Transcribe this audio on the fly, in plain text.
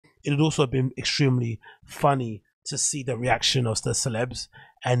it would also have been extremely funny to see the reaction of the celebs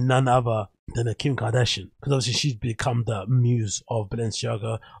and none other than a Kim Kardashian, because obviously she's become the muse of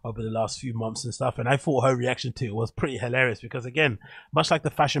Balenciaga over the last few months and stuff. And I thought her reaction to it was pretty hilarious because, again, much like the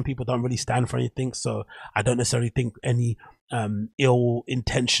fashion people don't really stand for anything, so I don't necessarily think any ill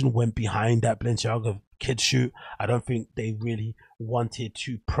intention went behind that Balenciaga kids shoot. I don't think they really wanted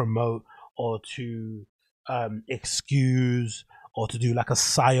to promote or to excuse or to do like a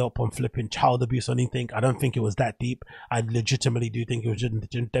psyop on flipping child abuse or anything. I don't think it was that deep. I legitimately do think it was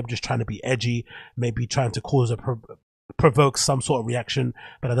just them just trying to be edgy, maybe trying to cause provoke some sort of reaction,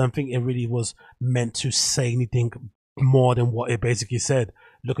 but I don't think it really was meant to say anything more than what it basically said.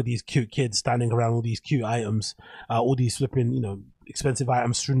 Look at these cute kids standing around all these cute items, all these flipping, expensive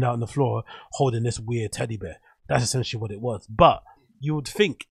items strewn out on the floor, holding this weird teddy bear. That's essentially what it was. But you would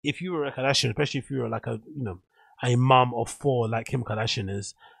think if you were a Kardashian, especially if you were like a mum of 4 like Kim Kardashian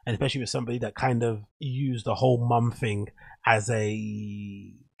is, and especially with somebody that kind of used the whole mum thing as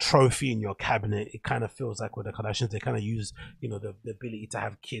a trophy in your cabinet, it kind of feels like with the Kardashians, they kind of use, the ability to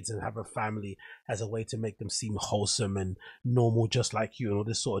have kids and have a family as a way to make them seem wholesome and normal, just like you, and all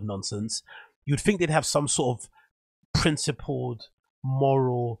this sort of nonsense. You'd think they'd have some sort of principled,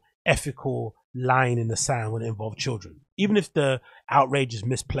 moral, ethical line in the sand when it involved children. Even if the outrage is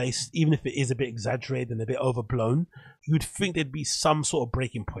misplaced, even if it is a bit exaggerated and a bit overblown, you'd think there'd be some sort of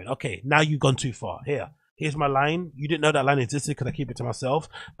breaking point. Okay, now you've gone too far. Here's my line. You didn't know that line existed because I keep it to myself,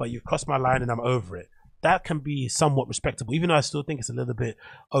 but you've crossed my line and I'm over it. That can be somewhat respectable, even though I still think it's a little bit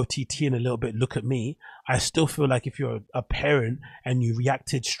OTT and a little bit look at me. I still feel like if you're a parent and you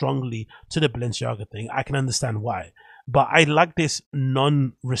reacted strongly to the Balenciaga thing, I can understand why. But I like this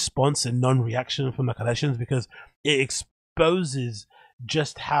non-response and non-reaction from the Kardashians because it exposes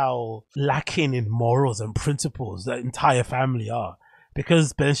just how lacking in morals and principles the entire family are.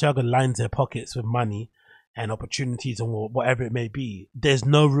 Because Balenciaga lines their pockets with money and opportunities and whatever it may be, there's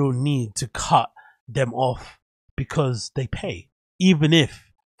no real need to cut them off because they pay. Even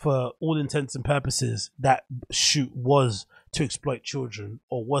if, for all intents and purposes, that shoot was to exploit children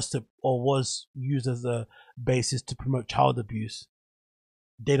or was used as a basis to promote child abuse,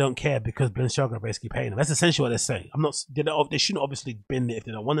 they don't care because Balenciaga are basically paying them. That's essentially what they're saying. They shouldn't obviously bin it if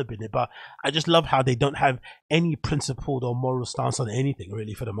they don't want to bin it, but I just love how they don't have any principled or moral stance on anything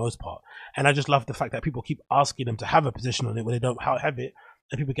really for the most part. And I just love the fact that people keep asking them to have a position on it when they don't have it,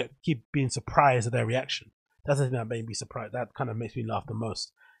 and people keep being surprised at their reaction. That's the thing that made me surprised. That kind of makes me laugh the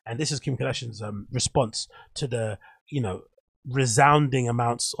most. And this is Kim Kardashian's response to the, resounding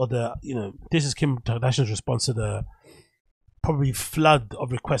amounts, or this is Kim Kardashian's response to the probably flood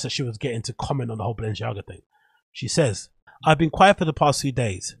of requests that she was getting to comment on the whole Balenciaga thing. She says, "I've been quiet for the past few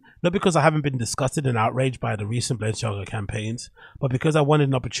days, not because I haven't been disgusted and outraged by the recent Balenciaga campaigns, but because I wanted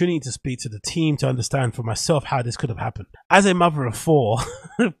an opportunity to speak to the team to understand for myself how this could have happened. As a mother of 4,"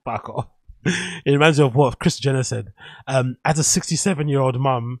 fuck off. It reminds me of what Kris Jenner said. As a 67-year-old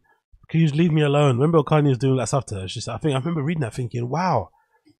mum, can you just leave me alone? Remember Kanye was doing that stuff to her? She said, I remember reading that thinking, wow,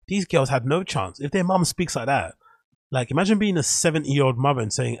 these girls had no chance. If their mum speaks like that, like imagine being a 70-year-old mother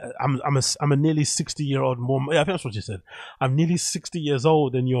and saying, I'm a nearly 60-year-old mom. Yeah, I think that's what she said. I'm nearly 60 years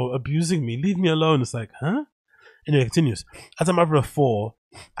old and you're abusing me. Leave me alone. It's like, huh? Anyway, it continues. As a mother of 4,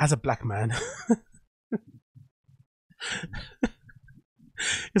 as a black man,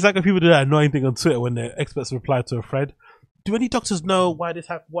 it's like when people do that annoying thing on Twitter when the experts reply to a thread. Do any doctors know why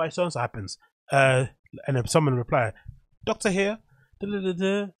why so-and-so happens? And then someone reply, doctor here,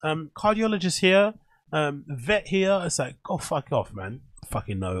 cardiologist here, vet here. It's like, go fuck off, man.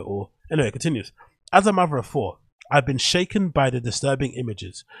 Fucking know it all. Anyway, it continues. As a mother of 4, I've been shaken by the disturbing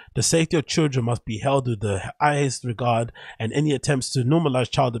images. The safety of children must be held with the highest regard, and any attempts to normalize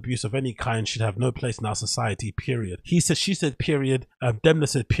child abuse of any kind should have no place in our society, period. He said, she said, period. Demna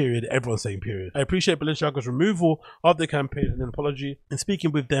said, period. Everyone's saying, period. I appreciate Balenciaga's removal of the campaign and an apology. In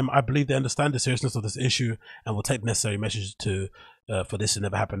speaking with them, I believe they understand the seriousness of this issue and will take necessary measures for this to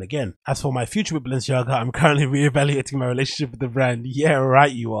never happen again. As for my future with Balenciaga, I'm currently reevaluating my relationship with the brand. Yeah,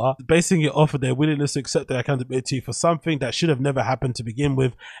 right, you are. Basing it off of their willingness to accept their accountability for something that should have never happened to begin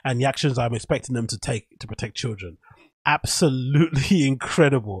with, and the actions I'm expecting them to take to protect children. Absolutely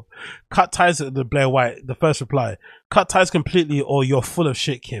incredible. Cut ties at the Blair White, the first reply. Cut ties completely or you're full of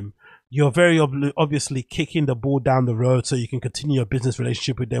shit, Kim. You're very obviously kicking the ball down the road so you can continue your business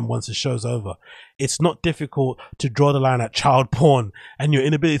relationship with them once the show's over. It's not difficult to draw the line at child porn, and your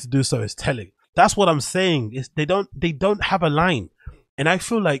inability to do so is telling. That's what I'm saying. Is they don't have a line, and I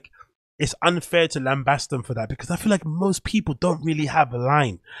feel like it's unfair to lambast them for that, because I feel like most people don't really have a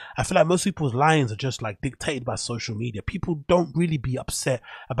line. I feel like most people's lines are just like dictated by social media. People don't really be upset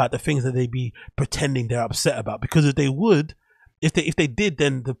about the things that they be pretending they're upset about, because if they would, if they did,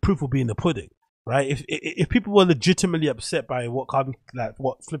 then the proof would be in the pudding, right? If people were legitimately upset by what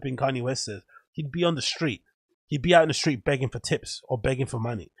flipping Kanye West says, he'd be on the street. He'd be out in the street begging for tips or begging for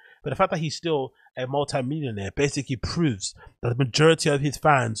money. But the fact that he's still a multi-millionaire basically proves that the majority of his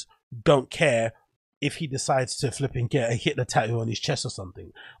fans don't care if he decides to flipping get a Hitler tattoo on his chest or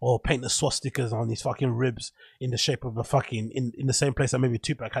something, or paint the swastikas on his fucking ribs in the shape of a fucking, in the same place that maybe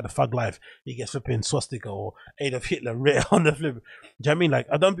Tupac had a thug life, he gets flipping swastika or Adolf Hitler written on the flip. Do you know what I mean? Like,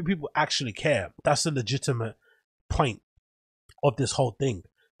 I don't think people actually care. That's the legitimate point of this whole thing.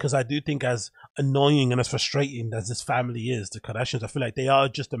 Because I do think, as annoying and as frustrating as this family is, the Kardashians, I feel like they are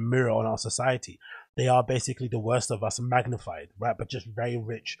just a mirror on our society. They are basically the worst of us magnified, right? But just very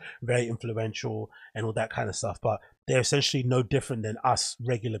rich, very influential, and all that kind of stuff. But they're essentially no different than us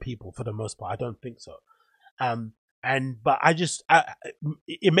regular people for the most part. I don't think so. But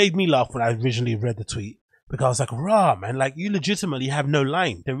it made me laugh when I originally read the tweet, because I was like, rah, man, like, you legitimately have no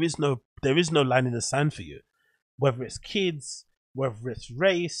line. There is no line in the sand for you. Whether it's kids, whether it's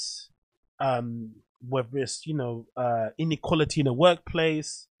race, whether it's, inequality in the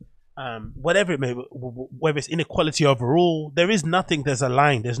workplace, whatever it may be, whether it's inequality overall, there is nothing. There's a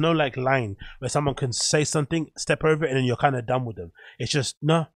line. There's no like line where someone can say something, step over it, and then you're kind of done with them. It's just,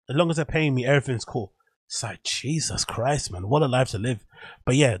 no, as long as they're paying me, everything's cool. It's like, Jesus Christ, man, what a life to live.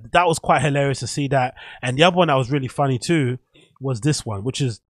 But yeah, that was quite hilarious to see that. And the other one that was really funny too was this one, which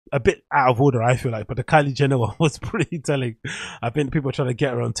is a bit out of order, I feel like, but the Kylie Jenner one was pretty telling. I think people are trying to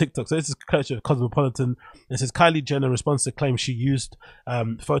get her on TikTok. So this is courtesy of Cosmopolitan. It says Kylie Jenner responds to claim she used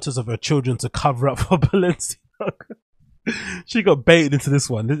photos of her children to cover up for Balenciaga. She got baited into this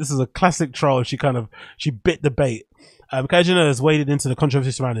one. This is a classic troll. She bit the bait. Kylie Jenner has waded into the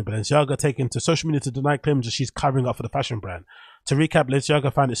controversy surrounding Balenciaga, taken to social media to deny claims that she's covering up for the fashion brand. To recap,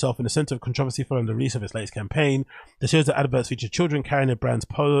 Balenciaga found itself in the center of controversy following the release of its latest campaign. The series of adverts featured children carrying the brand's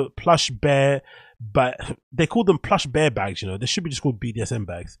plush bear, but they called them plush bear bags. They should be just called BDSM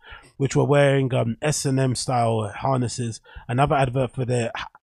bags, which were wearing S&M style harnesses. Another advert for their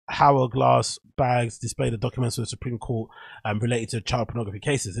hourglass bags displayed the documents of the Supreme Court related to child pornography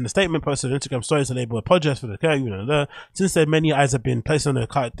cases. In a statement posted on Instagram stories, the label apologized for the since then, many eyes have been placed on the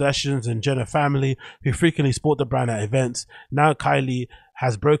Kardashians and Jenner family, who frequently sport the brand at events. Now Kylie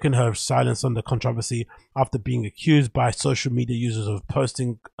has broken her silence on the controversy after being accused by social media users of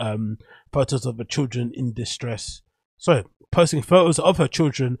posting photos of the children in distress. Posting photos of her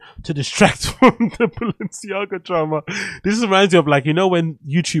children to distract from the Balenciaga drama. This reminds me of, like, when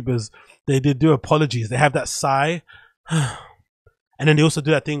YouTubers, they do apologies, they have that sigh, and then they also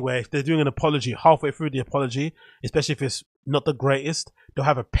do that thing where if they're doing an apology, halfway through the apology, especially if it's not the greatest, they'll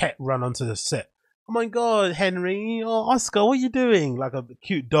have a pet run onto the set. Oh my God, Henry, or Oscar, what are you doing? Like a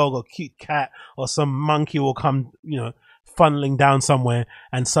cute dog or cute cat or some monkey will come, funneling down somewhere,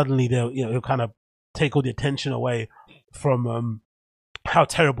 and suddenly they'll kind of take all the attention away from how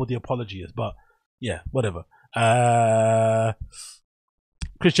terrible the apology is. But yeah, whatever.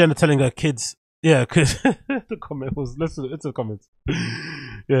 Kris Jenner telling her kids, the comment was, listen to the comments.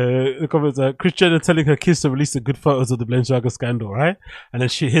 The comments are Kris Jenner telling her kids to release the good photos of the Balenciaga scandal, right? And then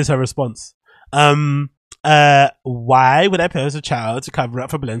here's her response. Why would I post a child to cover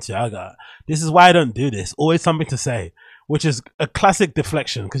up for Balenciaga? This is why I don't do this. Always something to say, which is a classic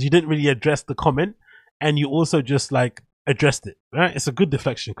deflection, because you didn't really address the comment, and you also just like addressed it, right? It's a good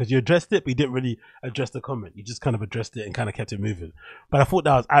deflection because you addressed it, but you didn't really address the comment. You just kind of addressed it and kind of kept it moving. But I thought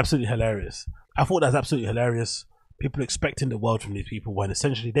that was absolutely hilarious. People expecting the world from these people when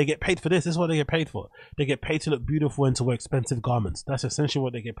essentially they get paid for this. This is what they get paid for. They get paid to look beautiful and to wear expensive garments. That's essentially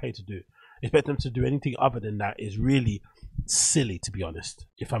what they get paid to do. Expect them to do anything other than that is really silly, to be honest.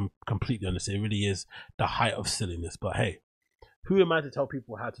 If I'm completely honest, it really is the height of silliness. But hey, who am I to tell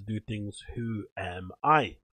people how to do things? Who am I?